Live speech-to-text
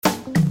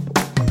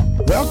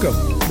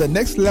Welcome to the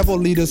Next Level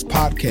Leaders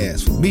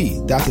Podcast with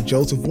me, Dr.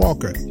 Joseph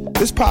Walker.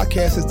 This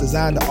podcast is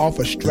designed to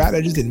offer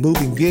strategies in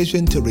moving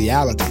vision to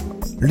reality.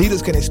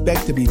 Leaders can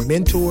expect to be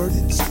mentored,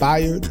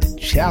 inspired, and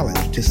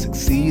challenged to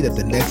succeed at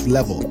the next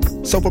level.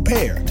 So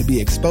prepare to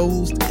be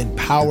exposed,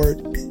 empowered,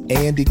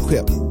 and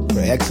equipped for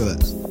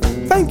excellence.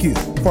 Thank you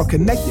for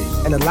connecting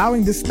and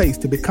allowing this space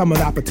to become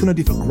an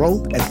opportunity for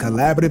growth and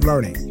collaborative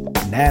learning.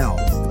 Now,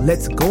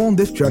 let's go on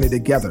this journey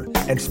together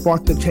and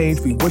spark the change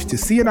we wish to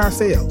see in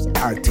ourselves,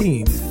 our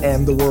teams,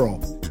 and the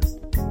world.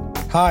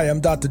 Hi,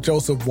 I'm Dr.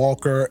 Joseph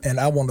Walker, and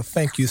I want to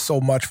thank you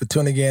so much for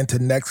tuning in to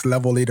Next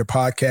Level Leader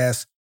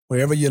Podcast.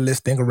 Wherever you're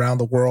listening around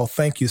the world,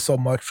 thank you so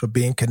much for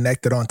being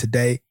connected on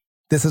today.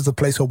 This is a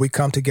place where we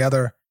come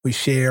together, we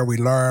share, we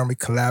learn, we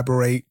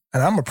collaborate,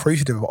 and I'm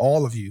appreciative of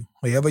all of you.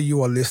 Wherever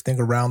you are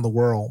listening around the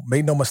world,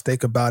 make no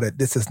mistake about it,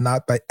 this is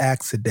not by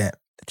accident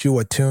that you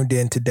are tuned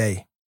in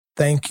today.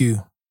 Thank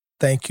you,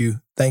 thank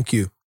you, thank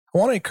you. I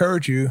want to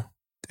encourage you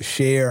to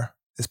share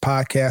this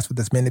podcast with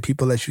as many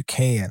people as you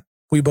can.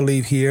 We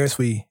believe here as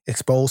we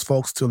expose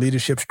folks to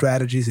leadership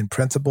strategies and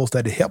principles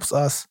that it helps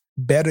us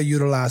better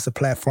utilize the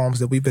platforms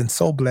that we've been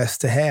so blessed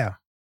to have.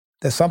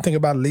 There's something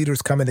about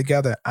leaders coming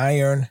together.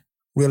 Iron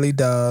really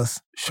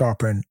does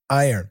sharpen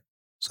iron.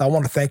 So I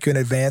want to thank you in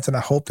advance, and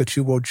I hope that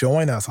you will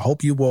join us. I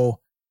hope you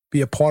will be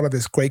a part of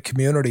this great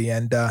community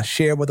and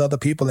share with other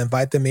people,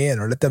 invite them in,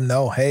 or let them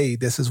know, hey,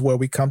 this is where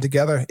we come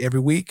together every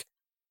week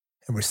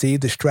and receive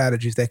the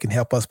strategies that can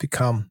help us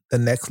become the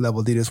next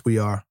level leaders we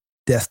are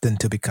destined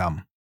to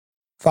become.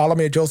 Follow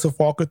me at Joseph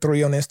Walker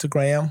 3 on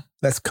Instagram.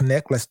 Let's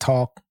connect. Let's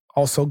talk.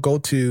 Also go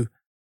to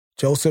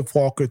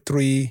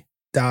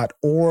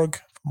josephwalker3.org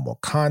for more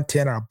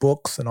content, our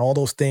books, and all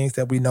those things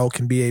that we know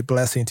can be a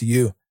blessing to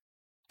you.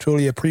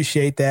 Truly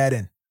appreciate that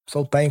and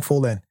so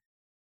thankful. And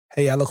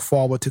hey, I look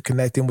forward to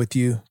connecting with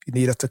you. If you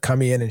need us to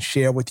come in and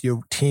share with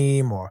your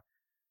team or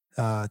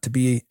to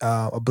be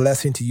a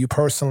blessing to you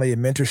personally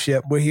and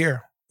mentorship, we're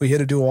here. We're here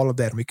to do all of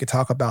that. And we can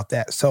talk about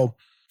that. So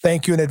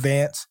thank you in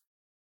advance.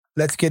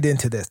 Let's get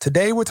into this.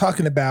 Today, we're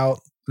talking about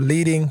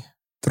leading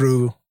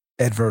through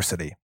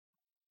adversity.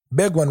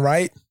 Big one,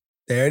 right?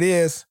 There it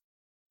is.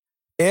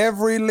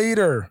 Every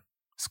leader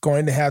is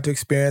going to have to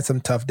experience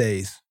some tough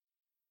days.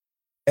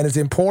 And it's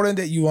important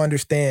that you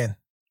understand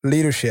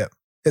leadership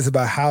is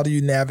about how do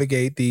you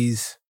navigate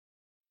these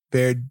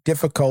very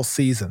difficult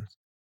seasons.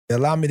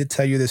 Allow me to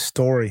tell you this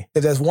story.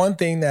 If there's one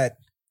thing that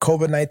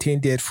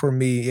COVID-19 did for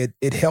me,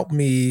 it helped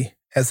me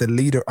as a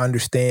leader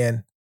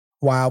understand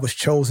why I was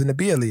chosen to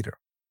be a leader.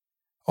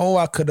 Oh,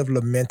 I could have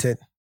lamented,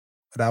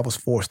 but I was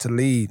forced to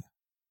lead.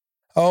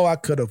 Oh, I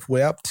could have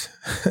wept,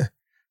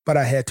 but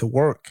I had to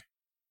work.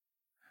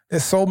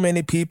 There's so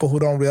many people who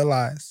don't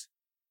realize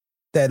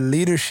that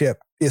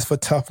leadership is for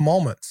tough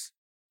moments.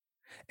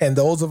 And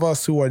those of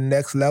us who are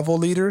next level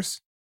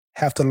leaders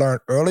have to learn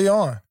early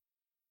on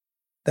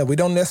that we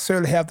don't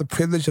necessarily have the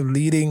privilege of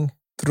leading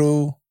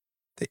through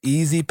the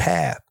easy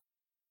path,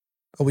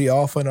 but we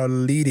often are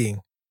leading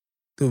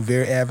through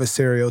very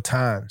adversarial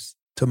times,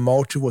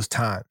 tumultuous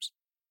times.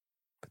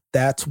 But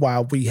that's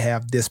why we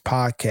have this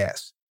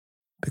podcast,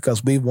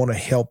 because we want to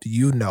help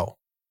you know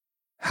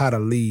how to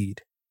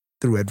lead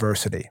through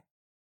adversity.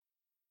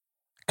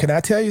 Can I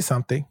tell you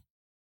something?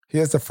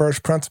 Here's the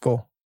first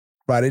principle.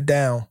 Write it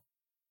down.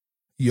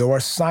 Your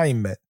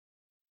assignment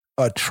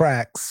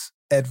attracts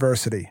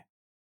adversity.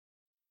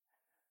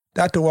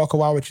 Dr. Walker,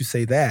 why would you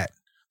say that?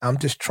 I'm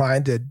just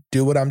trying to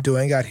do what I'm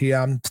doing out here.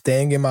 I'm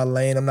staying in my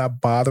lane. I'm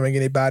not bothering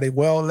anybody.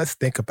 Well, let's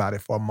think about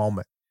it for a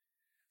moment.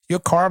 You're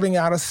carving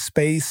out a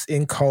space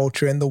in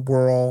culture, in the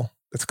world,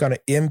 that's going to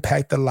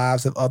impact the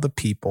lives of other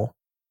people.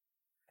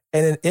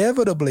 And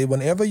inevitably,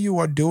 whenever you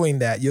are doing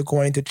that, you're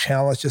going to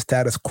challenge the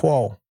status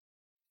quo.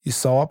 You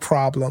saw a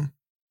problem.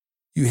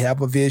 You have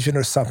a vision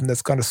or something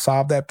that's going to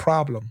solve that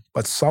problem,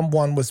 but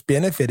someone was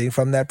benefiting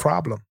from that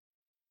problem.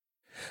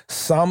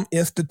 Some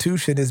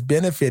institution is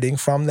benefiting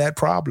from that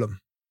problem.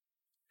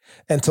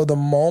 And so the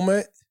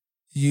moment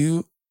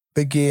you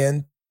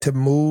begin to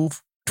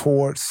move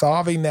toward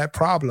solving that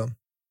problem,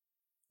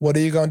 what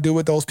are you going to do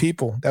with those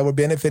people that were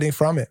benefiting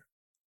from it?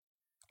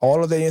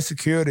 All of their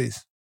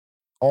insecurities,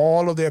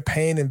 all of their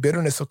pain and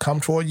bitterness will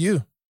come toward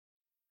you.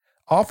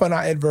 Often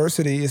our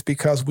adversity is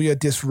because we are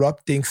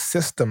disrupting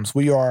systems.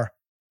 We're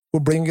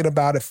bringing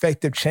about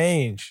effective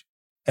change,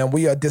 and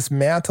we are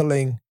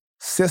dismantling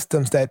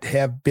systems that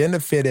have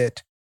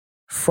benefited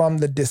from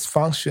the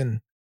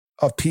dysfunction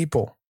of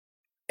people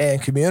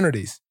and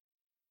communities.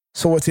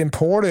 So it's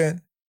important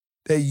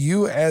that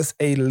you as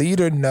a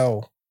leader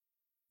know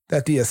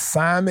that the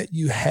assignment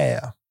you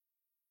have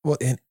will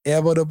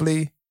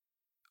inevitably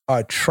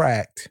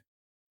attract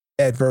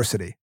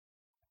adversity.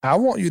 I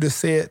want you to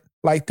say it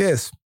like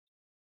this.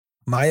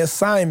 My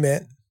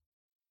assignment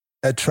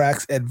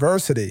attracts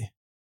adversity,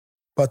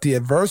 but the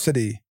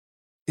adversity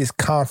is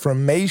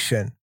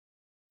confirmation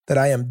that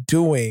I am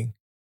doing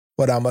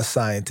what I'm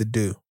assigned to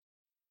do.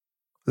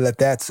 Let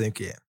that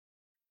sink in.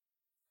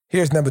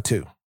 Here's number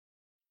 2.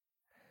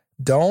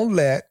 Don't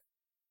let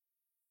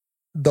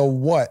the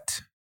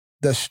what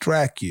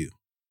distract you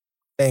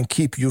and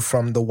keep you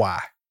from the why.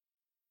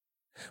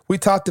 We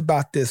talked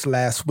about this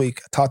last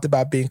week. I talked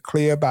about being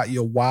clear about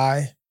your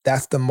why.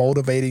 That's the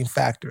motivating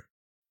factor.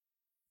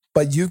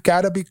 But you've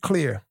got to be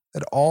clear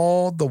that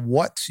all the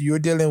what's you're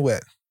dealing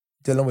with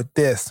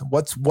this,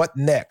 what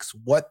next,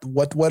 what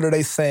are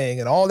they saying,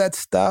 and all that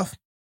stuff,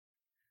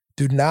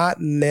 do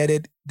not let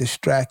it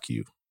distract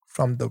you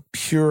from the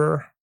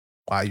pure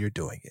why you're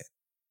doing it.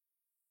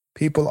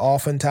 People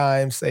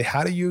oftentimes say,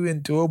 how do you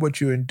endure what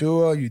you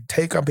endure? You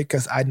take them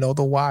because I know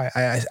the why.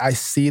 I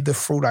see the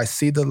fruit. I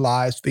see the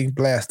lives being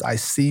blessed. I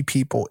see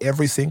people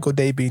every single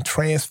day being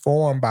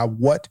transformed by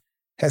what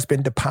has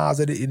been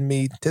deposited in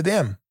me to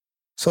them.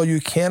 So you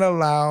can't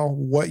allow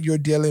what you're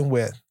dealing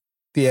with,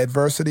 the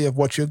adversity of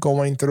what you're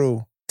going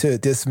through, to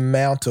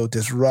dismantle,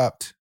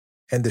 disrupt,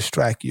 and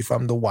distract you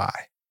from the why.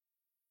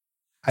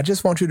 I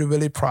just want you to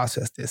really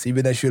process this.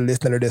 Even as you're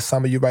listening to this,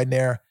 some of you right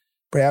now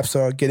perhaps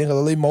are getting a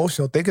little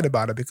emotional thinking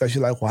about it because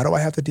you're like, why do I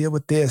have to deal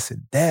with this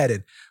and that?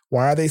 And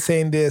why are they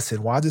saying this?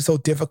 And why is it so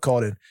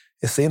difficult? And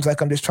it seems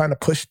like I'm just trying to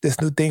push this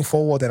new thing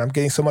forward and I'm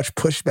getting so much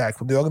pushback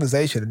from the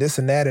organization and this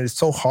and that. And it's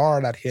so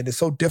hard out here and it's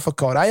so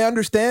difficult. I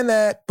understand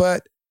that,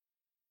 but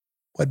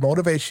what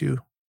motivates you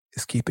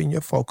is keeping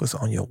your focus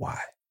on your why.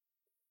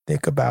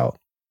 Think about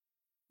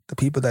the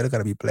people that are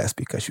going to be blessed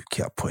because you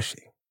kept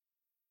pushing.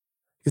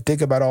 You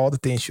think about all the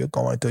things you're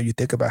going through. You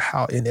think about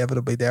how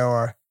inevitably there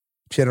are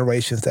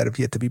generations that have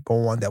yet to be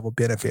born that will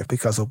benefit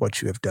because of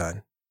what you have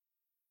done,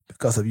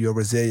 because of your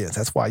resilience.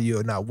 That's why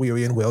you're not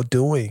weary in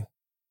well-doing,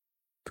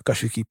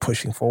 because you keep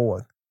pushing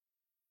forward.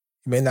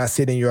 You may not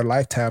sit in your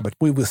lifetime, but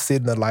we will sit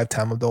in the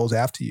lifetime of those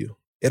after you.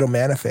 It'll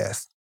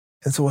manifest.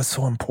 And so it's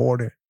so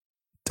important.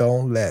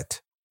 Don't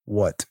let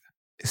what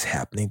is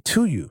happening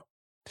to you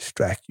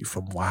distract you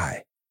from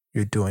why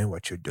you're doing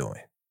what you're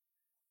doing.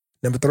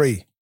 Number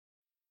 3,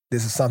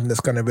 this is something that's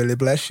going to really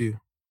bless you.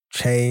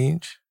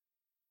 Change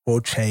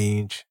will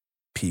change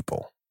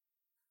people.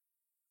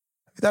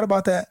 Have you thought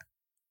about that?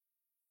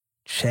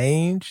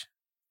 Change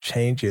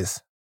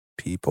changes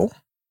people.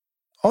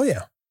 Oh,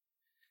 yeah.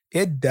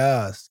 It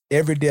does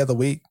every day of the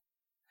week.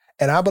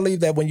 And I believe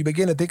that when you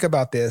begin to think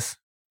about this,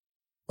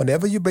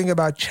 whenever you bring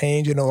about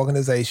change in an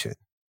organization,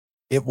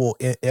 it will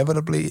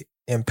inevitably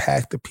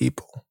impact the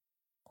people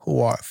who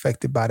are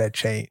affected by that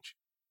change.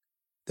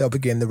 They'll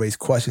begin to raise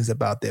questions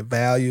about their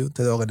value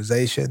to the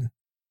organization,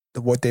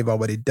 what they've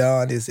already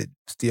done. Is it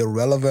still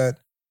relevant?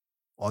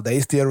 Are they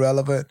still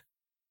relevant?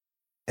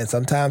 And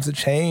sometimes the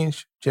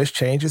change just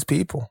changes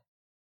people.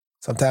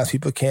 Sometimes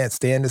people can't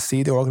stand to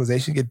see the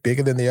organization get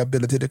bigger than their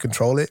ability to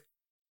control it.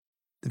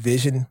 The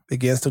vision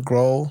begins to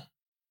grow.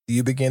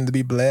 You begin to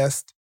be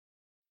blessed.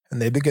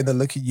 And they begin to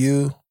look at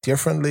you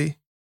differently.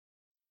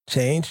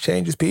 Change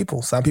changes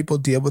people. Some people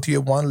deal with you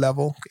at one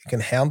level, can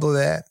handle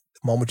that.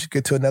 The moment you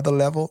get to another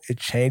level, it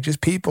changes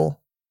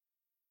people.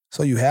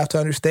 So you have to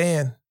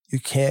understand, you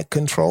can't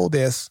control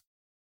this.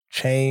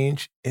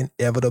 Change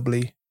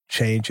inevitably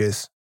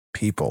changes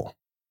people.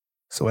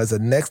 So as a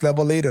next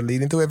level leader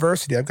leading through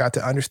adversity, I've got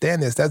to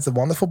understand this. That's a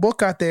wonderful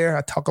book out there.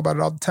 I talk about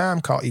it all the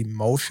time called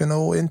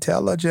Emotional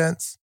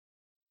Intelligence.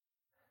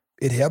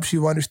 It helps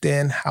you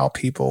understand how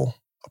people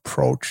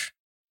approach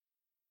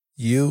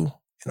you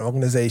and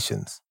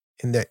organizations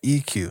in their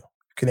EQ. You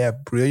can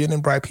have brilliant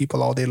and bright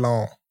people all day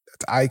long.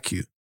 That's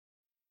IQ.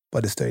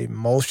 But it's their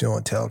emotional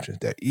intelligence,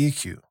 their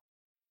EQ,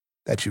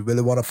 that you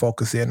really want to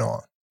focus in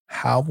on.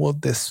 How will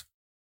this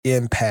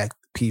impact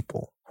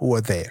people who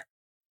are there?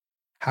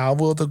 How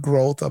will the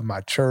growth of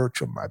my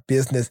church or my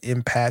business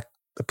impact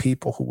the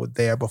people who were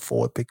there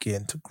before it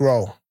began to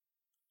grow?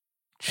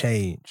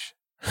 Change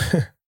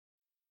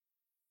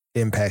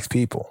impacts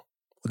people.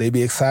 Will they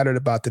be excited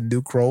about the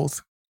new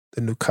growth,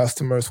 the new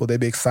customers? Will they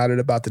be excited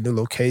about the new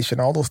location?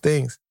 All those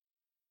things.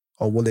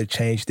 Or will it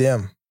change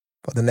them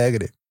for the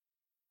negative?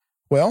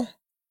 Well,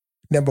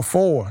 number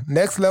 4,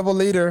 next level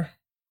leader,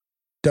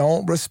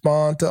 don't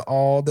respond to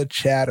all the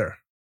chatter.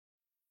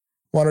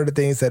 One of the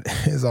things that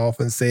is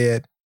often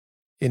said,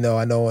 I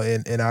know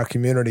in our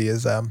community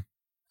is I'm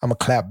a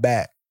clap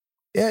back.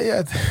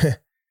 Yeah.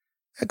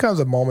 There comes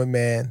a moment,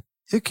 man,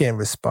 you can't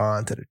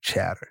respond to the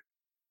chatter.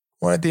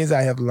 One of the things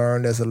I have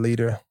learned as a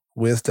leader,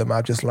 wisdom,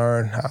 I've just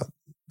learned how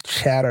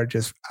chatter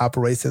just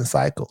operates in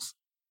cycles.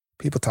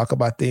 People talk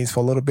about things for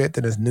a little bit,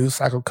 then this news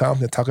cycle comes,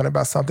 they're talking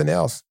about something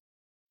else.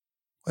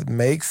 What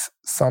makes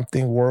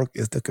something work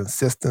is the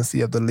consistency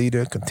of the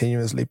leader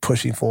continuously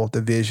pushing forward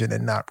the vision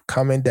and not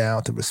coming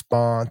down to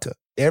respond to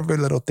every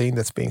little thing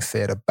that's being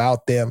said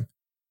about them,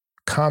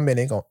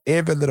 commenting on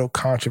every little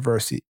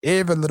controversy,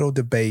 every little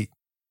debate.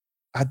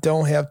 I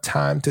don't have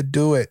time to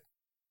do it.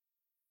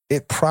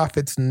 It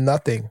profits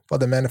nothing for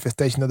the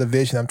manifestation of the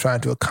vision I'm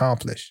trying to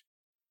accomplish.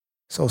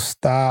 So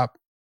stop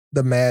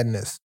the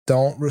madness.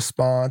 Don't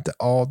respond to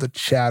all the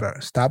chatter.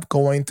 Stop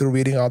going through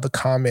reading all the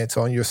comments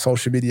on your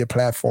social media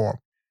platform,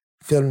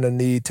 feeling the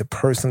need to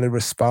personally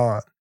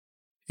respond.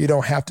 You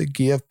don't have to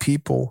give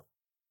people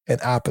an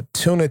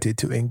opportunity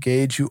to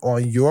engage you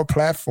on your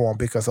platform,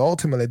 because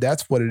ultimately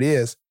that's what it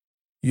is.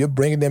 You're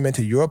bringing them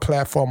into your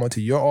platform,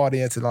 into your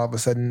audience, and all of a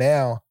sudden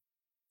now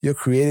you're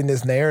creating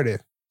this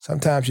narrative.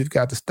 Sometimes you've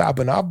got to stop.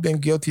 And I've been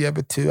guilty of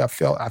it too. I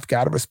felt I've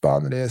got to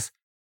respond to this,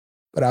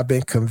 but I've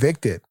been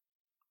convicted.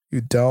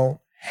 You don't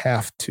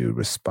have to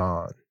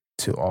respond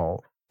to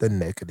all the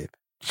negative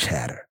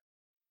chatter.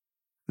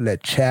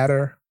 Let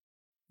chatter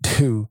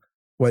do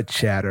what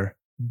chatter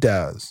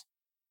does.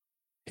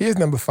 Here's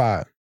number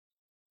 5.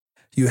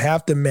 You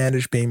have to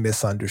manage being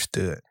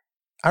misunderstood.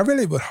 I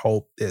really would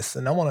hope this,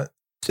 and I want to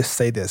just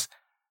say this.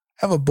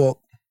 I have a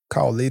book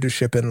called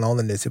Leadership and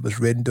Loneliness. It was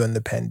written during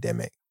the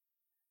pandemic,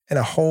 and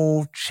a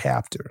whole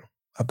chapter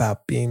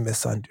about being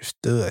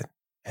misunderstood.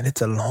 And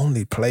it's a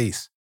lonely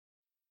place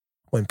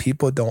when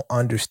people don't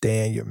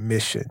understand your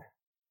mission.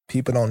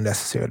 People don't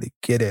necessarily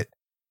get it.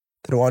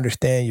 They don't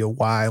understand your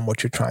why and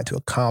what you're trying to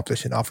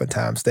accomplish. And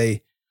oftentimes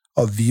they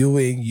are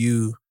viewing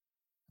you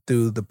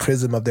through the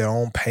prism of their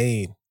own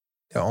pain,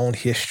 their own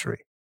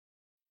history.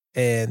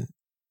 And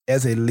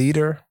as a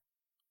leader,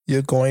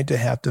 you're going to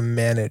have to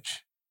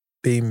manage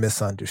being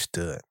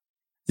misunderstood.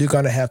 You're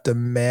going to have to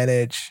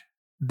manage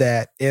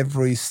that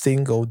every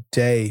single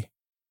day.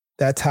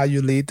 That's how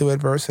you lead through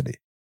adversity.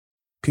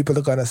 People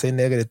are going to say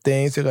negative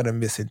things. They're going to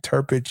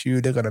misinterpret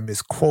you. They're going to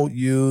misquote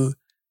you.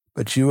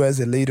 But you as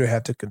a leader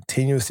have to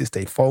continuously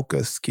stay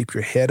focused, keep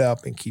your head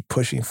up, and keep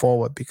pushing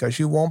forward because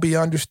you won't be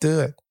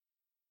understood.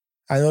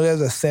 I know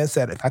there's a sense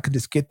that if I could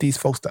just get these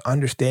folks to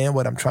understand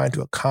what I'm trying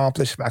to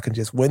accomplish, if I can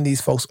just win these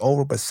folks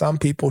over, but some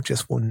people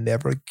just will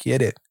never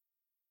get it.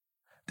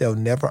 They'll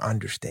never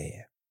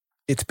understand.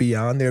 It's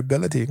beyond their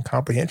ability and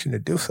comprehension to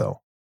do so.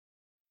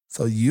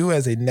 So you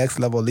as a next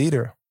level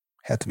leader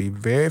have to be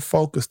very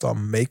focused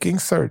on making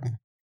certain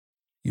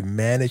you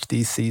manage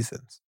these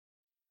seasons.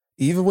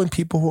 Even when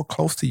people who are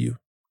close to you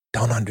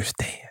don't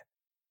understand.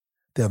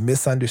 They'll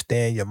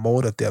misunderstand your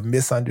motive. They'll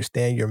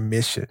misunderstand your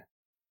mission.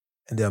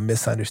 And they'll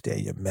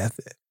misunderstand your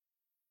method.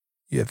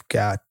 You have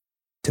got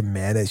to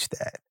manage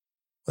that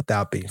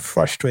without being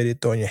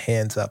frustrated, throwing your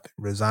hands up,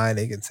 and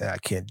resigning and saying, I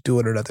can't do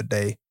it another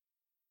day.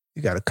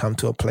 You got to come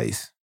to a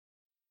place,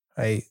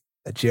 right?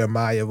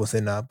 Jeremiah was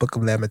in a book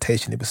of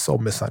Lamentation. He was so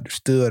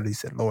misunderstood. He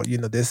said, Lord,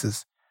 this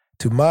is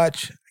too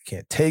much. I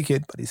can't take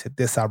it. But he said,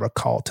 this I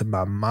recall to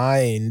my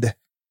mind,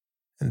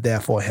 and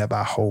therefore have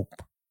I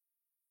hope.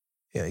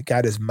 He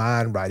got his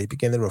mind right. He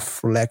began to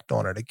reflect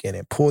on it again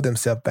and pulled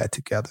himself back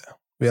together.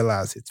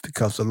 Realize it's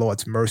because of the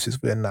Lord's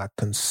mercies we are not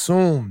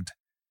consumed.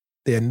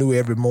 They are new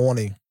every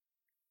morning.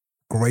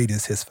 Great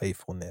is his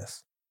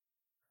faithfulness.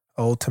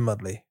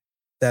 Ultimately,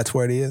 that's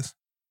where it is.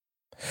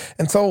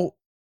 And so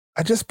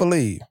I just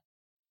believe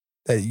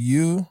that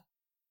you,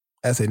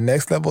 as a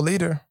next level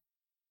leader,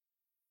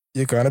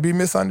 you're going to be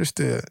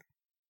misunderstood.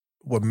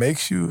 What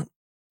makes you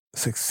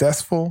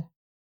successful,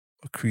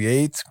 what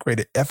creates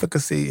greater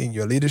efficacy in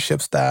your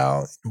leadership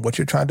style, and what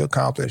you're trying to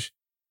accomplish,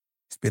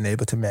 is being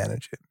able to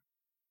manage it.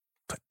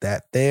 Put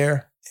that there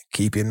and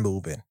keep it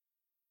moving.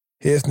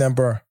 Here's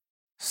number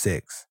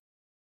 6.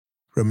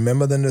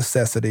 Remember the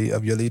necessity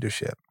of your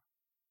leadership.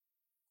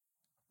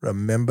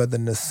 Remember the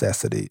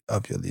necessity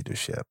of your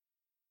leadership.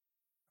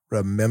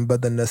 Remember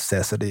the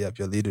necessity of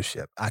your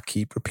leadership. I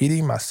keep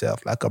repeating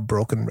myself like a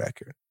broken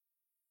record.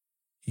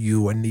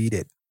 You are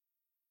needed.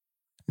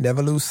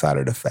 Never lose sight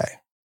of the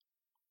fact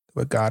that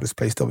what God has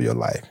placed over your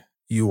life,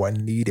 you are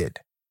needed.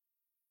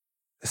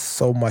 There's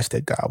so much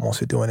that God wants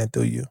to do in and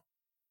through you.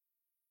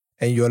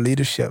 And your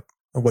leadership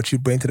and what you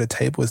bring to the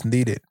table is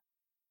needed.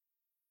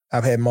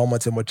 I've had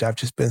moments in which I've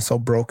just been so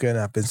broken.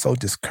 I've been so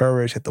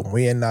discouraged at the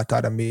wind knocked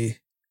out of me.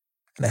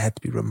 And I had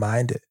to be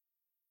reminded,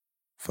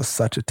 for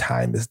such a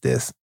time as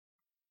this,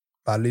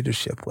 my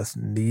leadership was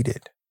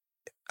needed.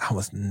 I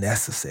was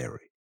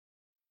necessary.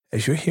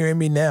 As you're hearing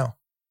me now,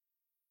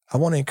 I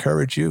want to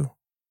encourage you.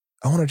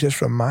 I want to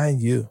just remind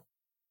you,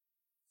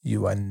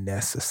 you are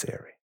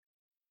necessary.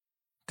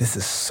 This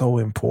is so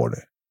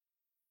important.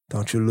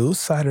 Don't you lose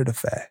sight of the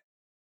fact.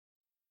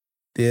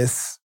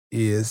 This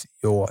is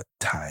your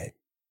time.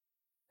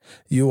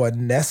 You are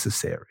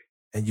necessary,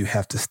 and you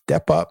have to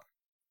step up,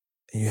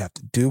 and you have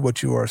to do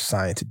what you are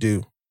assigned to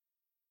do.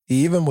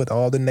 Even with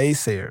all the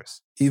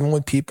naysayers, even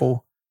when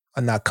people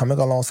are not coming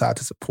alongside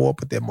to support,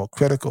 but they're more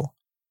critical,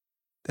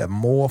 they're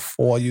more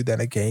for you than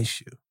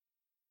against you.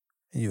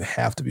 And you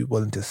have to be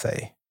willing to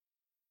say,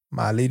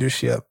 my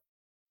leadership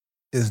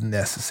is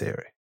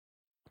necessary.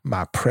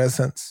 My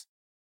presence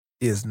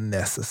is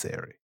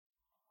necessary.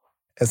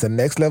 As a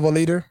next level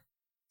leader,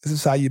 this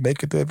is how you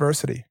make it through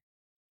adversity.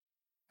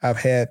 I've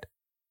had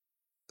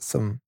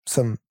some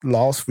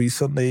loss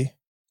recently,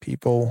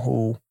 people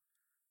who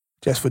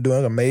just were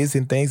doing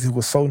amazing things. It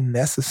was so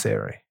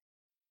necessary.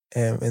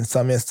 And in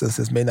some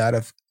instances may not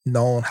have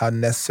known how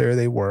necessary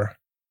they were.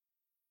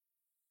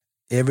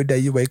 Every day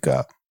you wake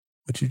up,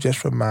 would you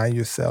just remind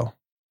yourself,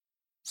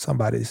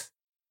 somebody's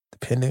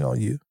depending on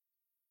you.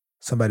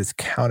 Somebody's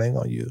counting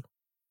on you.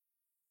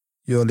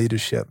 Your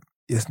leadership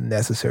is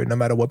necessary. No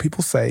matter what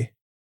people say,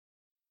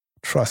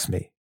 trust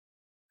me.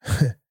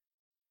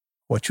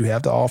 What you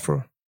have to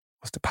offer,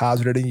 what's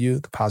deposited in you,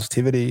 the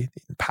positivity,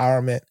 the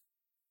empowerment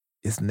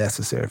is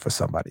necessary for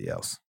somebody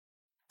else.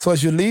 So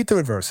as you lead through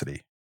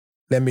adversity,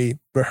 let me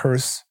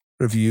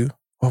review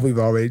what we've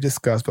already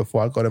discussed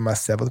before I go to my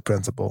seventh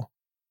principle.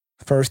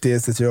 First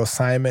is that your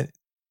assignment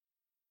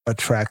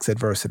attracts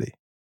adversity.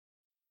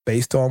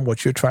 Based on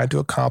what you're trying to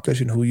accomplish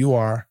and who you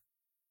are,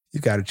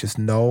 you got to just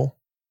know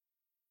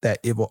that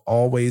it will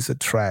always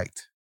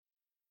attract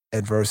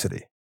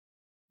adversity.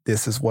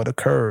 This is what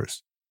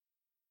occurs.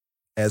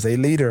 As a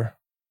leader,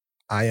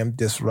 I am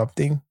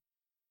disrupting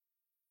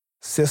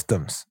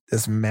systems,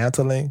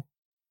 dismantling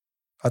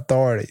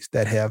authorities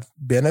that have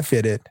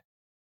benefited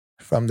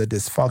from the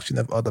dysfunction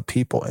of other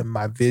people. And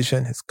my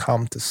vision has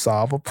come to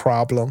solve a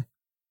problem.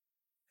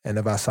 And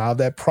if I solve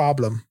that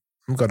problem,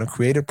 I'm going to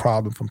create a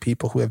problem from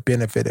people who have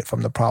benefited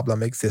from the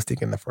problem existing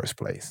in the first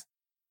place.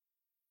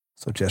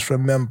 So just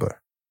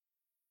remember,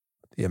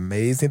 the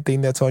amazing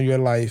thing that's on your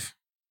life,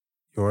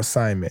 your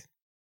assignment,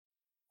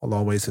 will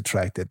always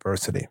attract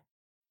adversity.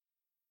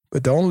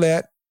 But don't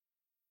let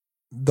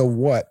the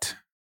what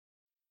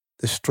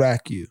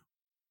distract you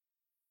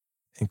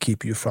and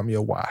keep you from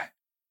your why.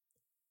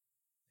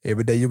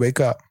 Every day you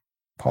wake up,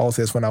 Paul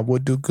says, when I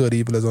would do good,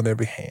 evil is on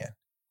every hand.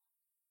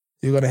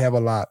 You're going to have a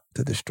lot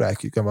to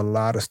distract you. You're going to have a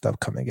lot of stuff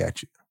coming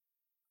at you.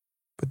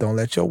 But don't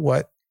let your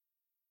what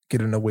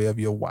get in the way of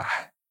your why.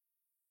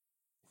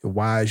 Your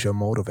why is your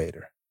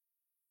motivator.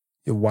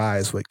 Your why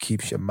is what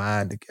keeps your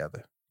mind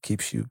together,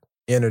 keeps you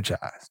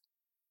energized.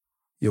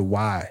 Your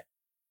why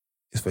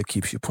is what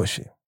keeps you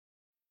pushing.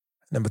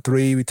 Number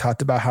 3, we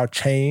talked about how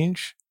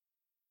change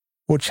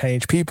will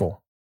change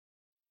people.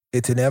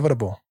 It's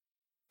inevitable.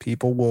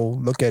 People will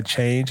look at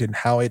change and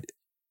how it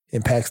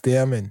impacts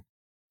them and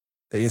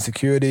the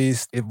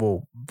insecurities. It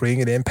will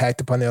bring an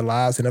impact upon their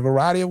lives in a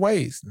variety of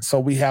ways. And so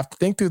we have to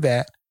think through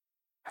that.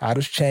 How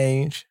does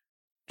change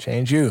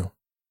you?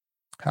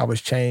 How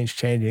is change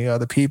changing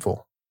other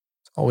people?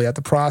 So we have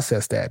to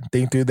process that and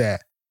think through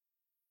that.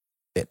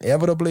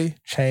 Inevitably,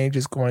 change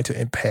is going to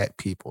impact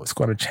people. It's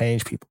going to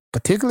change people,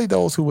 particularly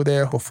those who were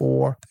there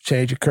before the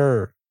change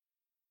occurred.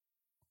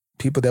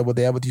 People that were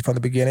there with you from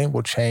the beginning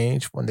will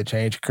change when the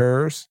change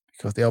occurs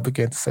because they'll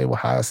begin to say, well,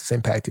 how has this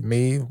impacted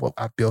me? What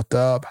I've built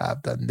up, how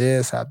I've done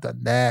this, how I've done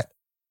that.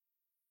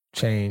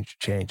 Change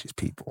changes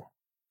people.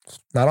 It's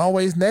not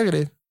always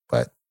negative,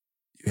 but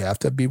you have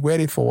to be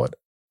ready for it,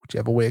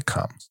 whichever way it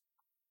comes.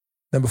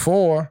 Number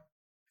 4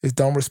 is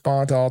don't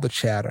respond to all the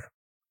chatter.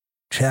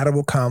 Chatter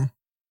will come.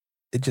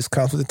 It just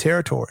comes with the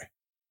territory.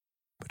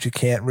 But you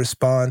can't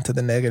respond to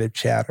the negative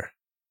chatter.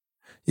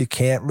 You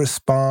can't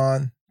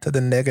respond to the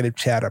negative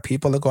chatter.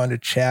 People are going to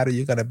chatter.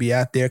 You're going to be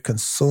out there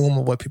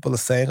consuming what people are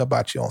saying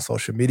about you on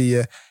social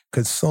media,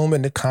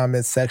 consuming the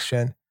comment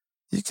section.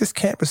 You just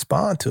can't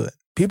respond to it.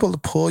 People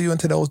pull you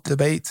into those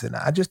debates, and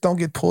I just don't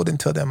get pulled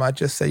into them. I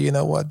just say, you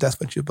know what? That's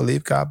what you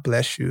believe. God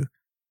bless you.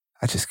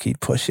 I just keep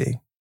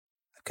pushing.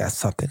 I got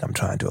something I'm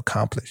trying to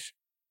accomplish.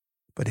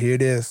 But here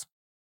it is.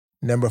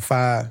 Number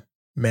 5,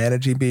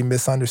 managing being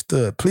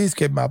misunderstood. Please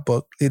get my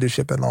book,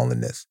 Leadership and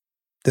Loneliness.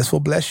 This will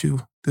bless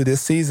you through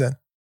this season.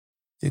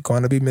 You're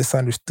going to be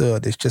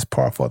misunderstood. It's just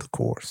par for the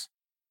course.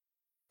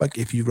 But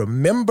if you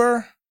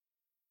remember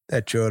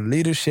that your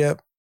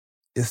leadership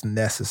is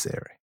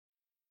necessary,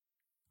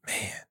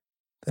 man,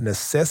 the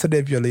necessity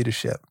of your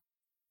leadership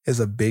is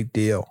a big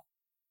deal.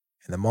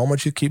 And the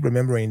moment you keep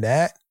remembering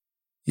that,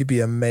 you'd be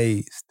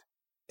amazed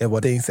at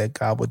what things that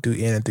God will do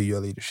in and through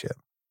your leadership.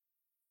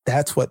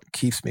 That's what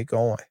keeps me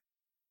going.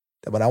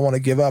 That when I want to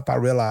give up, I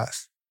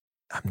realize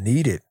I'm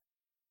needed.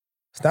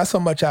 It's not so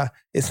much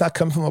it's not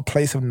coming from a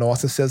place of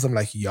narcissism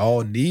like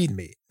y'all need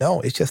me.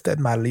 No, it's just that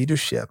my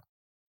leadership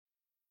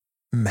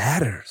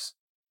matters.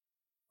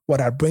 What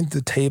I bring to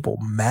the table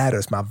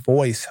matters. My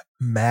voice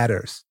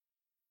matters.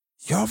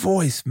 Your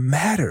voice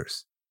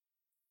matters.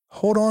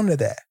 Hold on to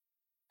that.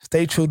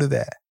 Stay true to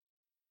that.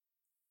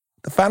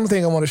 The final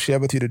thing I want to share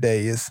with you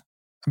today is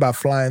about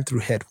flying through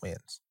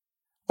headwinds.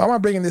 Why am I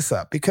bringing this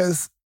up?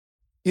 Because,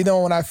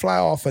 when I fly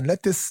off, and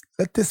let this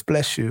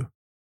bless you.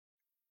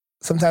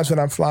 Sometimes when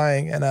I'm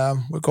flying and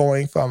we're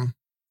going from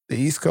the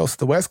East Coast to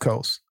the West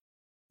Coast,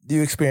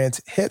 you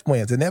experience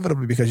headwinds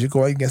inevitably because you're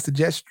going against the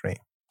jet stream.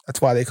 That's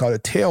why they call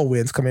it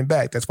tailwinds coming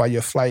back. That's why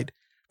your flight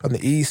from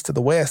the East to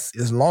the West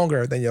is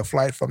longer than your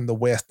flight from the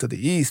West to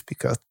the East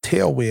because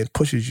tailwind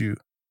pushes you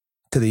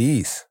to the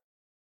East.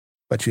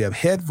 But you have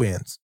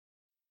headwinds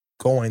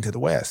going to the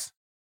West.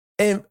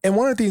 And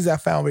one of the things I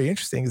found very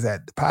interesting is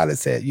that the pilot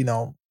said,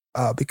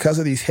 because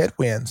of these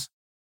headwinds,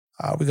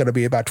 we're going to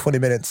be about 20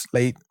 minutes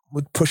late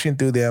with pushing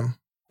through them.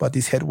 But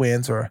these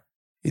headwinds are,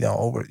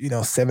 over,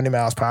 70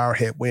 miles per hour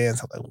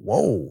headwinds. I'm like,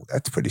 whoa,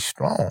 that's pretty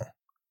strong.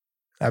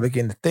 And I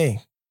begin to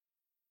think,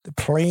 the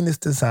plane is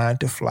designed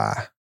to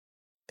fly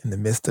in the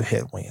midst of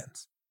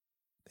headwinds.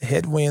 The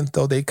headwinds,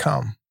 though they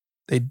come,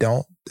 they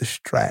don't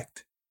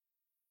distract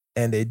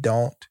and they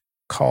don't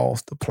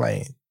cause the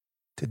plane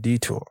to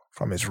detour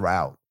from its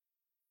route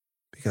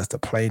because the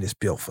plane is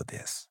built for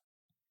this.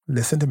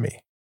 Listen to me.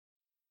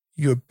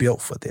 You're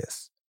built for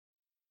this.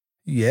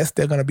 Yes,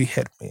 there are going to be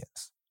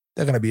headwinds.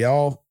 There are going to be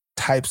all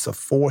types of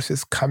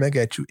forces coming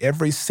at you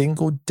every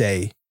single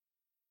day,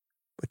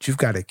 but you've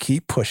got to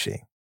keep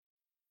pushing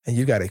and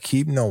you got to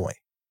keep knowing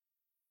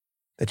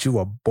that you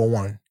were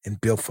born and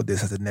built for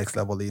this as a next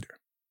level leader.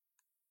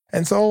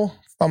 And so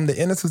from the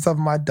innocence of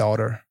my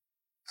daughter,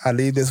 I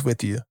leave this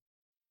with you.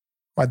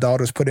 My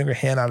daughter's putting her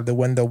hand out of the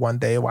window one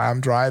day while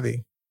I'm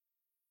driving.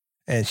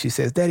 And she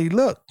says, "Daddy,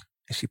 look."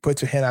 And she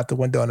puts her hand out the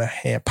window and her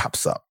hand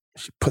pops up.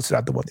 She puts it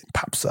out the window and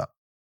pops up.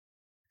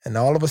 And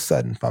all of a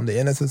sudden, from the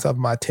innocence of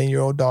my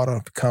 10-year-old daughter,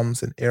 it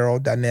becomes an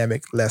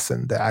aerodynamic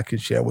lesson that I can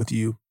share with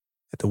you.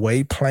 That the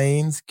way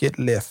planes get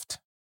lift,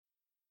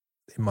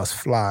 they must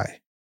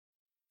fly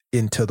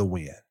into the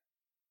wind.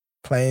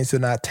 Planes do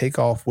not take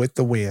off with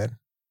the wind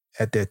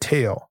at their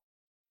tail.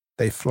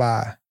 They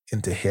fly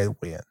into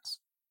headwinds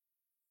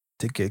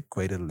to get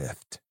greater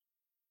lift.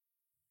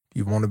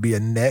 You want to be a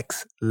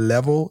next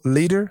level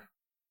leader?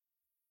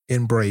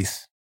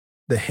 Embrace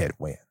the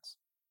headwinds.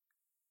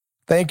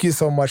 Thank you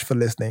so much for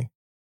listening.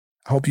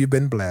 I hope you've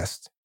been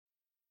blessed.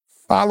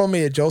 Follow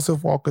me at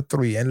Joseph Walker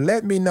 3 and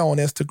let me know on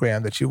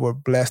Instagram that you were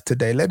blessed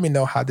today. Let me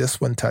know how this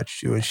one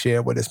touched you and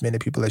share with as many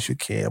people as you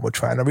can. We're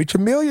trying to reach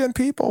 1 million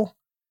people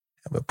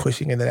and we're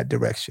pushing in that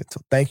direction. So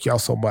thank y'all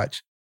so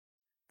much.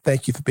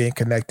 Thank you for being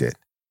connected.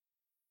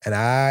 And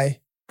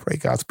I pray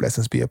God's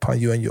blessings be upon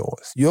you and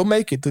yours. You'll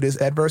make it through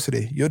this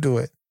adversity. You'll do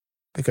it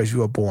because you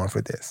were born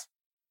for this.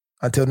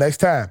 Until next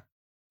time,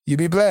 you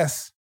be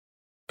blessed.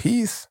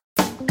 Peace.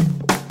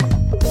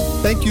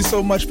 Thank you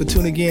so much for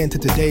tuning in to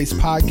today's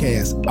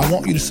podcast. I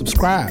want you to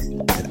subscribe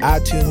at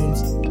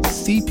iTunes,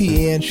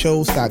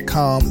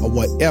 cpnshows.com, or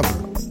whatever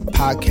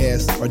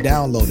podcasts are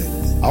downloaded.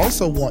 I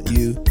also want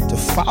you to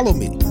follow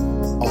me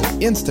on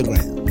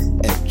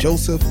Instagram at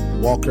Joseph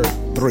Walker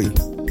 3.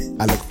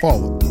 I look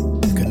forward